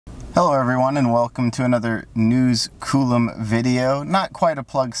Hello everyone, and welcome to another News Coolum video. Not quite a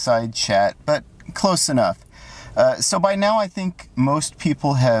plug side chat, but close enough. So by now I think most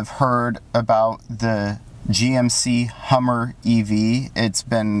people have heard about the GMC Hummer EV. It's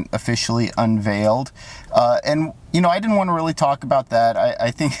been officially unveiled. And you know, I didn't want to really talk about that. I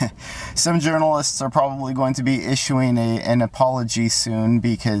think some journalists are probably going to be issuing an apology soon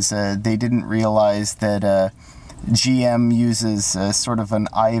because they didn't realize that GM uses sort of an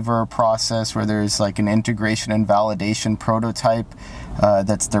IVR process where there's like an integration and validation prototype.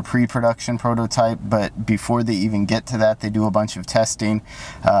 That's their pre-production prototype, but before they even get to that, they do a bunch of testing.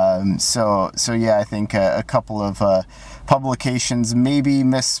 So yeah, I think a couple of publications maybe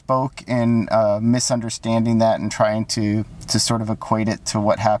misspoke in misunderstanding that and trying to sort of equate it to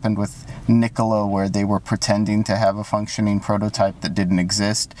what happened with Nikola, where they were pretending to have a functioning prototype that didn't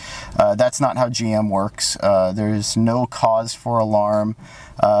exist. That's not how GM works. There's no cause for alarm.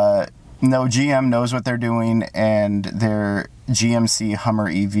 No, GM knows what they're doing, and their GMC Hummer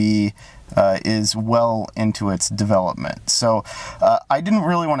EV is well into its development. So I didn't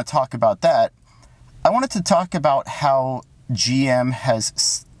really want to talk about that. I wanted to talk about how GM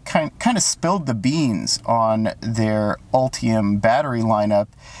has kind of spilled the beans on their Ultium battery lineup,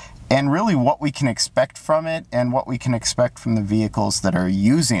 and really what we can expect from it and what we can expect from the vehicles that are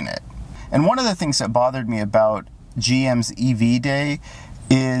using it. And one of the things that bothered me about GM's EV Day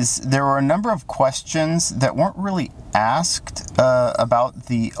is there were a number of questions that weren't really asked about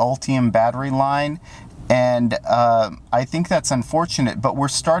the Ultium battery line, and I think that's unfortunate, but we're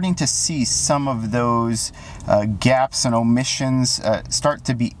starting to see some of those gaps and omissions start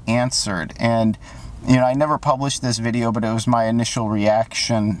to be answered. And you know, I never published this video, but it was my initial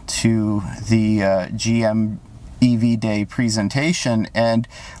reaction to the GM EV Day presentation, and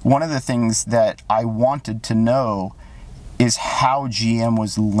one of the things that I wanted to know is how GM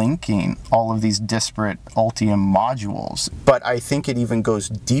was linking all of these disparate Ultium modules. But I think it even goes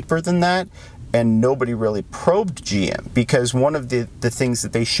deeper than that, and nobody really probed GM, because one of the things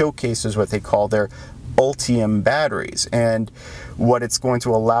that they showcase is what they call their Ultium batteries. And what it's going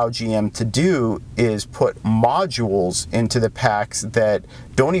to allow GM to do is put modules into the packs that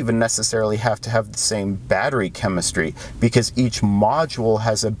don't even necessarily have to have the same battery chemistry, because each module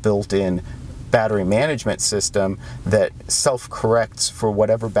has a built-in battery management system that self-corrects for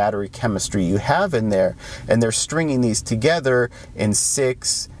whatever battery chemistry you have in there. And they're stringing these together in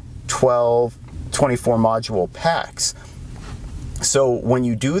 6, 12, 24 module packs. So when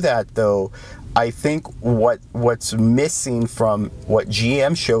you do that, though, I think what's missing from what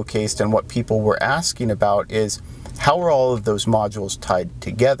GM showcased and what people were asking about is how are all of those modules tied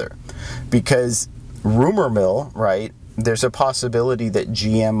together? Because rumor mill, right, there's a possibility that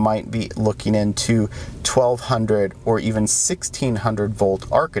GM might be looking into 1200 or even 1600 volt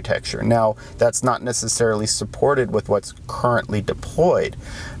architecture. Now, that's not necessarily supported with what's currently deployed,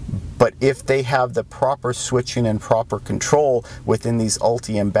 but if they have the proper switching and proper control within these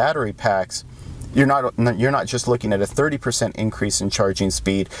Ultium battery packs, you're not just looking at a 30% increase in charging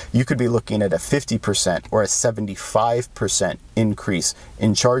speed. You could be looking at a 50% or a 75% increase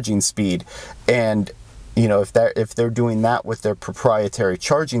in charging speed. And you know, if they're doing that with their proprietary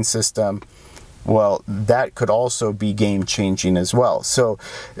charging system, well, that could also be game-changing as well. So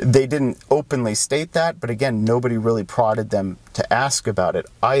they didn't openly state that, but again, nobody really prodded them to ask about it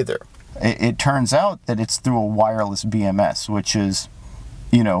either. It turns out that it's through a wireless BMS, which is,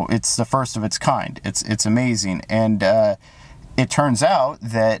 you know, it's the first of its kind. It's amazing. And it turns out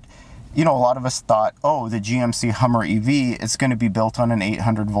that, you know, a lot of us thought, oh, the GMC Hummer EV is going to be built on an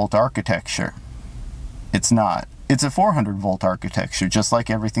 800 volt architecture. It's not. It's a 400 volt architecture, just like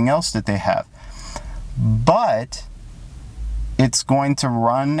everything else that they have. But it's going to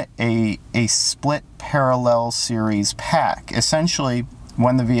run a split parallel series pack. Essentially,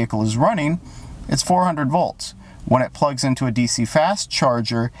 when the vehicle is running, it's 400 volts. When it plugs into a DC fast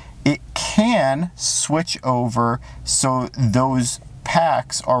charger, it can switch over so those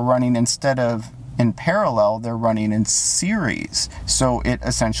packs are running, instead of in parallel, they're running in series. So it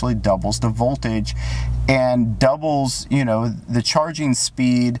essentially doubles the voltage and doubles, you know, the charging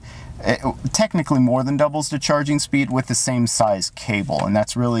speed. Technically more than doubles the charging speed with the same size cable, and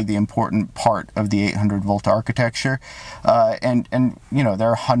that's really the important part of the 800 volt architecture. And you know, there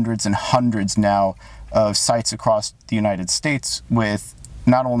are hundreds and hundreds now of sites across the United States with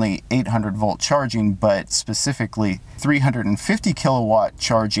not only 800 volt charging, but specifically 350 kilowatt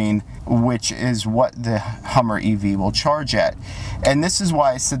charging, which is what the Hummer EV will charge at. And this is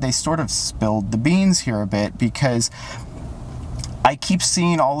why I said they sort of spilled the beans here a bit, because I keep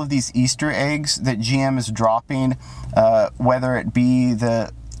seeing all of these Easter eggs that GM is dropping, whether it be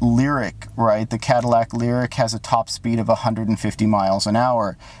the Lyriq, right? The Cadillac Lyriq has a top speed of 150 miles an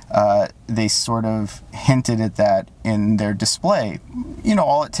hour. They sort of hinted at that in their display. You know,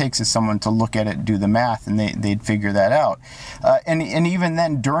 all it takes is someone to look at it, do the math, and they'd figure that out. And even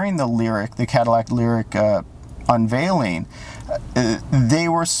then, during the Lyriq, the Cadillac Lyriq unveiling, they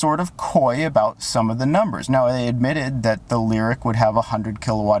were sort of coy about some of the numbers. Now, they admitted that the Lyriq would have a 100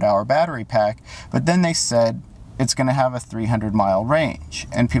 kilowatt hour battery pack, but then they said it's going to have a 300-mile range.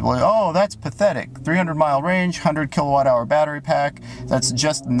 And people are like, oh, that's pathetic. 300-mile range, 100 kilowatt hour battery pack, that's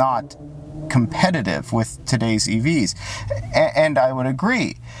just not competitive with today's EVs. And I would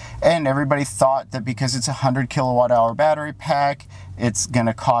agree. And everybody thought that because it's a 100 kilowatt hour battery pack, it's going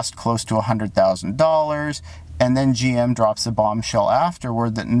to cost close to $100,000. And then GM drops a bombshell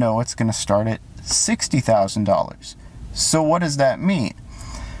afterward that no, it's going to start at $60,000. So what does that mean?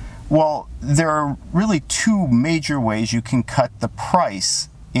 Well, there are really two major ways you can cut the price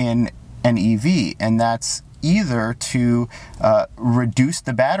in an EV, and that's either to reduce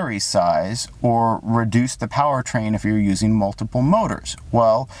the battery size or reduce the powertrain if you're using multiple motors.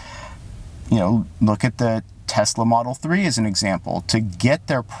 Well, you know, look at the Tesla Model 3 as an example. To get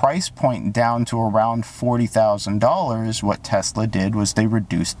their price point down to around $40,000, what Tesla did was they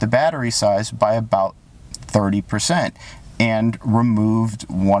reduced the battery size by about 30% and removed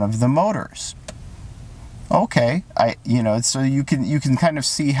one of the motors. Okay, so you can kind of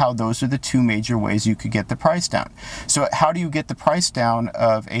see how those are the two major ways you could get the price down. So how do you get the price down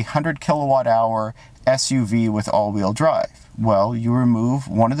of a 100 kilowatt hour SUV with all-wheel drive? Well, you remove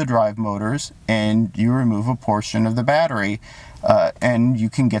one of the drive motors and you remove a portion of the battery, and you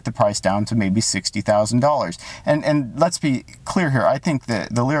can get the price down to maybe $60,000. And let's be clear here, I think the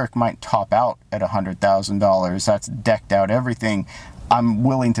Lyriq might top out at $100,000. That's decked out everything. I'm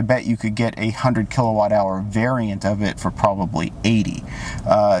willing to bet you could get a 100 kilowatt hour variant of it for probably 80.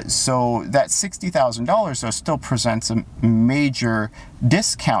 So that $60,000 though still presents a major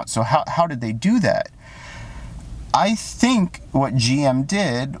discount. So how did they do that? I think what GM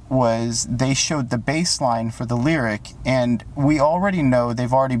did was they showed the baseline for the Lyriq, and we already know,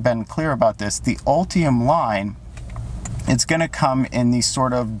 they've already been clear about this, the Ultium line, it's going to come in these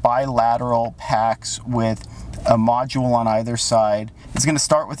sort of bilateral packs with a module on either side. It's going to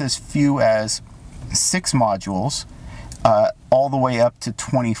start with as few as 6 modules, all the way up to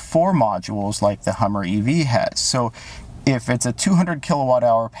 24 modules like the Hummer EV has. So if it's a 200 kilowatt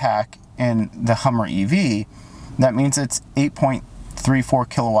hour pack in the Hummer EV, that means it's 8.34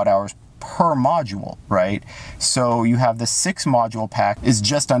 kilowatt hours per module, right? So you have the 6 module pack is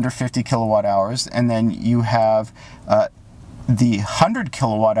just under 50 kilowatt hours, and then you have the 100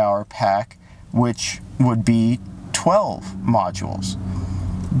 kilowatt hour pack, which would be 12 modules.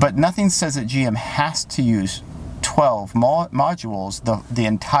 But nothing says that GM has to use 12 modules, the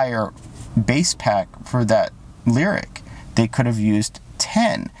entire base pack for that Lyriq. They could have used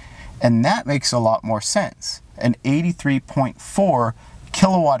 10, and that makes a lot more sense. An 83.4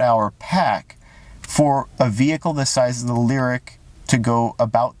 kilowatt hour pack for a vehicle the size of the Lyriq to go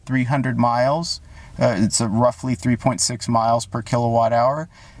about 300 miles, it's roughly 3.6 miles per kilowatt hour.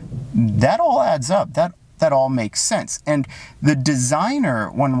 That all adds up. That all makes sense. And the designer,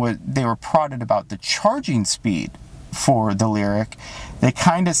 when they were prodded about the charging speed for the Lyriq, they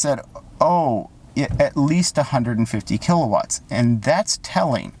kind of said, oh, at least 150 kilowatts. And that's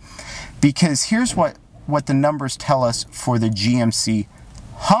telling, because here's what the numbers tell us for the GMC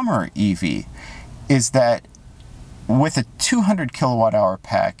Hummer EV, is that with a 200 kilowatt hour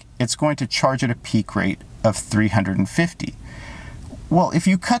pack, it's going to charge at a peak rate of 350. Well, if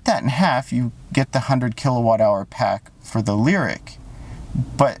you cut that in half, you get the 100 kilowatt hour pack for the Lyriq.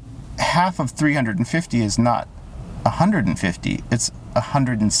 But half of 350 is not 150, it's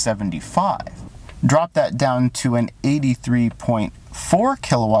 175. Drop that down to an 83.4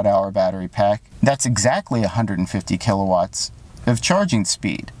 kilowatt hour battery pack, that's exactly 150 kilowatts of charging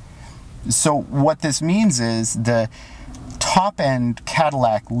speed. So what this means is the top-end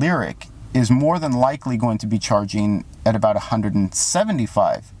Cadillac Lyriq is more than likely going to be charging at about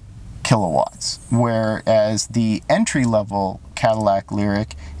 175 kilowatts, whereas the entry-level Cadillac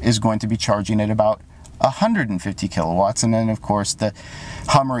Lyriq is going to be charging at about 150 kilowatts, and then of course the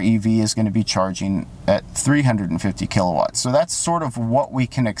Hummer EV is going to be charging at 350 kilowatts. So that's sort of what we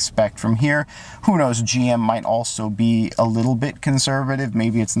can expect from here. Who knows, GM might also be a little bit conservative.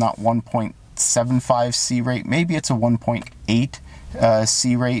 Maybe it's not 1.75 C rate, maybe it's a 1.8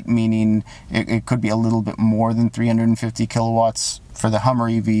 C rate, meaning it could be a little bit more than 350 kilowatts for the Hummer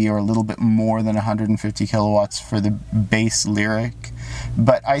EV, or a little bit more than 150 kilowatts for the base Lyriq.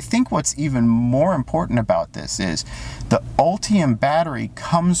 But I think what's even more important about this is the Ultium battery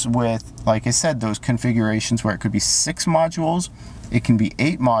comes with, like I said, those configurations where it could be 6 modules, it can be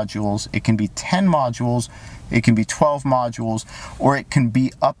 8 modules, it can be 10 modules, it can be 12 modules, or it can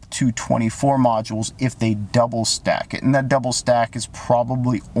be up to 24 modules if they double stack it. And that double stack is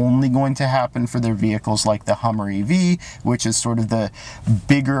probably only going to happen for their vehicles like the Hummer EV, which is sort of the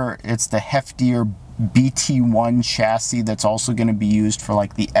bigger, it's the heftier BT1 chassis that's also going to be used for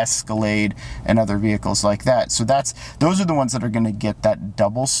like the Escalade and other vehicles like that. So those are the ones that are going to get that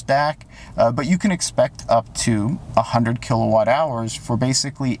double stack, but you can expect up to 100 kilowatt hours for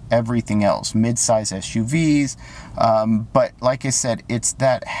basically everything else, mid-size SUVs. But like I said, it's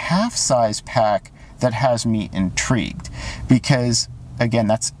that half-size pack that has me intrigued, because again,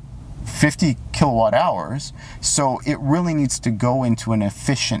 that's 50 kilowatt hours, so it really needs to go into an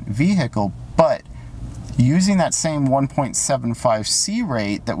efficient vehicle. But using that same 1.75 C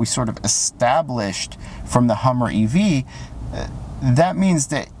rate that we sort of established from the Hummer EV, that means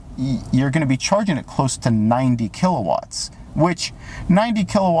that you're going to be charging it close to 90 kilowatts, which 90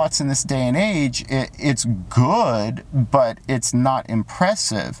 kilowatts in this day and age, it's good, but it's not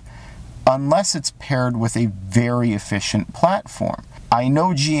impressive unless it's paired with a very efficient platform. I know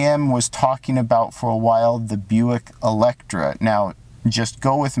GM was talking about for a while the Buick Electra. Now, just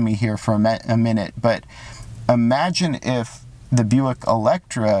go with me here for a minute, but imagine if the Buick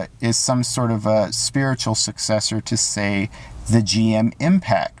Electra is some sort of a spiritual successor to, say, the GM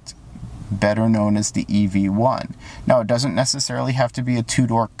Impact, better known as the EV1. Now, it doesn't necessarily have to be a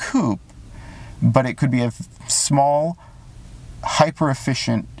 2-door coupe, but it could be a small,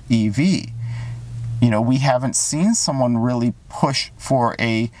 hyper-efficient EV. You know, we haven't seen someone really push for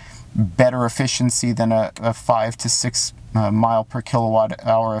a better efficiency than a 5 to 6 mile per kilowatt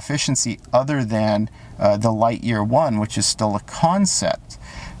hour efficiency, other than the Lightyear 1, which is still a concept.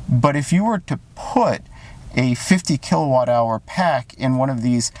 But if you were to put a 50 kilowatt hour pack in one of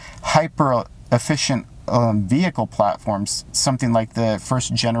these hyper efficient vehicle platforms, something like the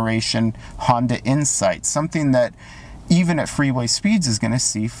first generation Honda Insight, something that even at freeway speeds is going to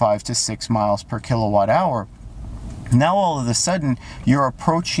see 5 to 6 miles per kilowatt hour, now all of a sudden you're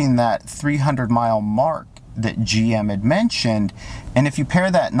approaching that 300-mile mark that GM had mentioned. And if you pair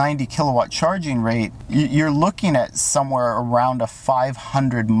that 90 kilowatt charging rate, you're looking at somewhere around a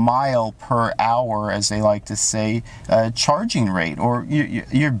 500 mile per hour, as they like to say, charging rate, or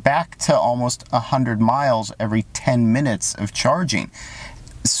you're back to almost 100 miles every 10 minutes of charging.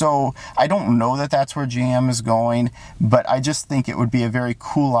 So I don't know that that's where GM is going, but I just think it would be a very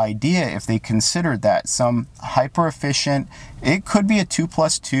cool idea if they considered that. Some hyper efficient, it could be a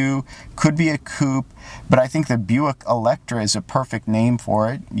 2+2, could be a coupe, but I think the Buick Electra is a perfect name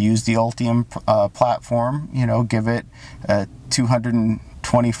for it. Use the Ultium platform, you know, give it a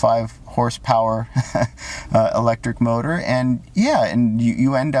 225 horsepower electric motor, and yeah, and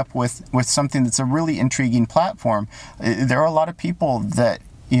you end up with something that's a really intriguing platform. There are a lot of people that,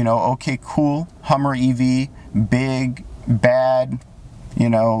 you know, okay, cool, Hummer EV, big, bad, you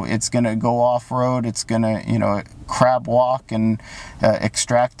know, it's gonna go off-road, it's gonna, you know, crab walk and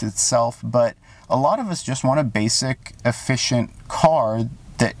extract itself, but a lot of us just want a basic, efficient car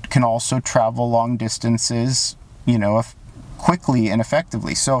that can also travel long distances, you know, quickly and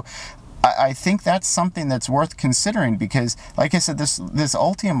effectively. So I think that's something that's worth considering, because, like I said, this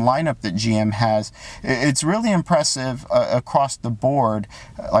Ultium lineup that GM has, it's really impressive across the board.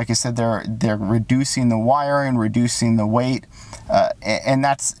 Like I said, they're reducing the wiring, reducing the weight, and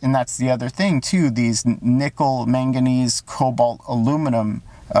that's the other thing too. These nickel, manganese, cobalt, aluminum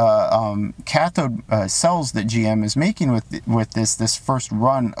cathode cells that GM is making with this first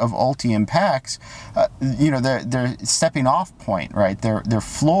run of Ultium packs, you know, their stepping off point, right? Their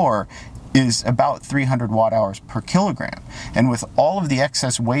floor is about 300 watt hours per kilogram, and with all of the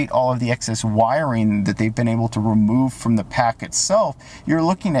excess weight, all of the excess wiring that they've been able to remove from the pack itself, you're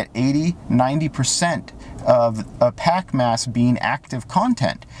looking at 80–90% of a pack mass being active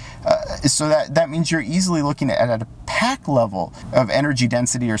content. So that means you're easily looking at a pack level of energy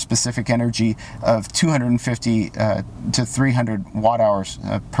density or specific energy of 250 to 300 watt hours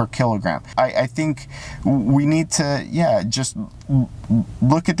per kilogram. I think we need to, yeah, just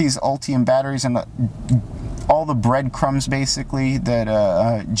look at these Ultium batteries and all the breadcrumbs basically that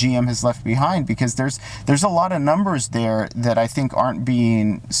GM has left behind, because there's a lot of numbers there that I think aren't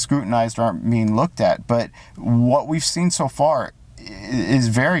being scrutinized, aren't being looked at, but what we've seen so far is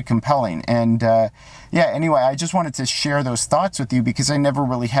very compelling. And yeah, anyway, I just wanted to share those thoughts with you because I never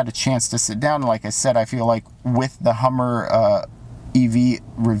really had a chance to sit down. Like I said, I feel like with the Hummer EV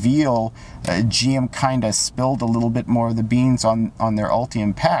reveal, GM kind of spilled a little bit more of the beans on their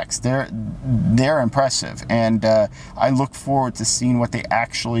Ultium packs. They're impressive, and I look forward to seeing what they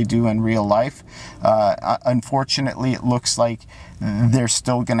actually do in real life. Unfortunately, it looks like they're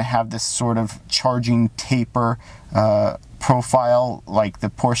still going to have this sort of charging taper profile like the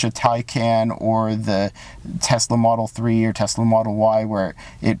Porsche Taycan or the Tesla Model 3 or Tesla Model Y, where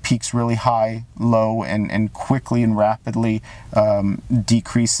it peaks really high, low, and quickly and rapidly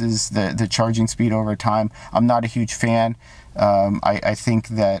decreases the charging speed over time. I'm not a huge fan. I think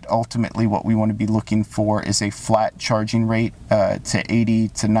that ultimately what we want to be looking for is a flat charging rate to 80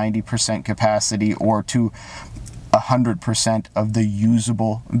 to 90% capacity, or to 100% of the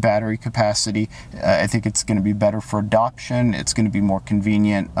usable battery capacity. I think it's going to be better for adoption. It's going to be more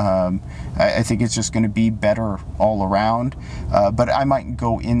convenient. I think it's just going to be better all around. But I might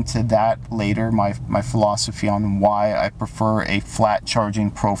go into that later, my philosophy on why I prefer a flat charging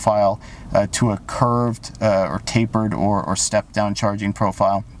profile to a curved or tapered or stepped down charging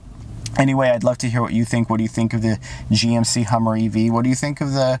profile. Anyway, I'd love to hear what you think. What do you think of the GMC Hummer EV? What do you think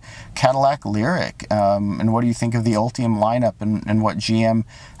of the Cadillac Lyriq? And what do you think of the Ultium lineup and what GM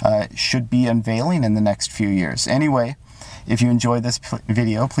should be unveiling in the next few years? Anyway, if you enjoyed this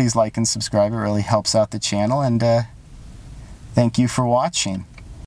video, please like and subscribe. It really helps out the channel. And thank you for watching.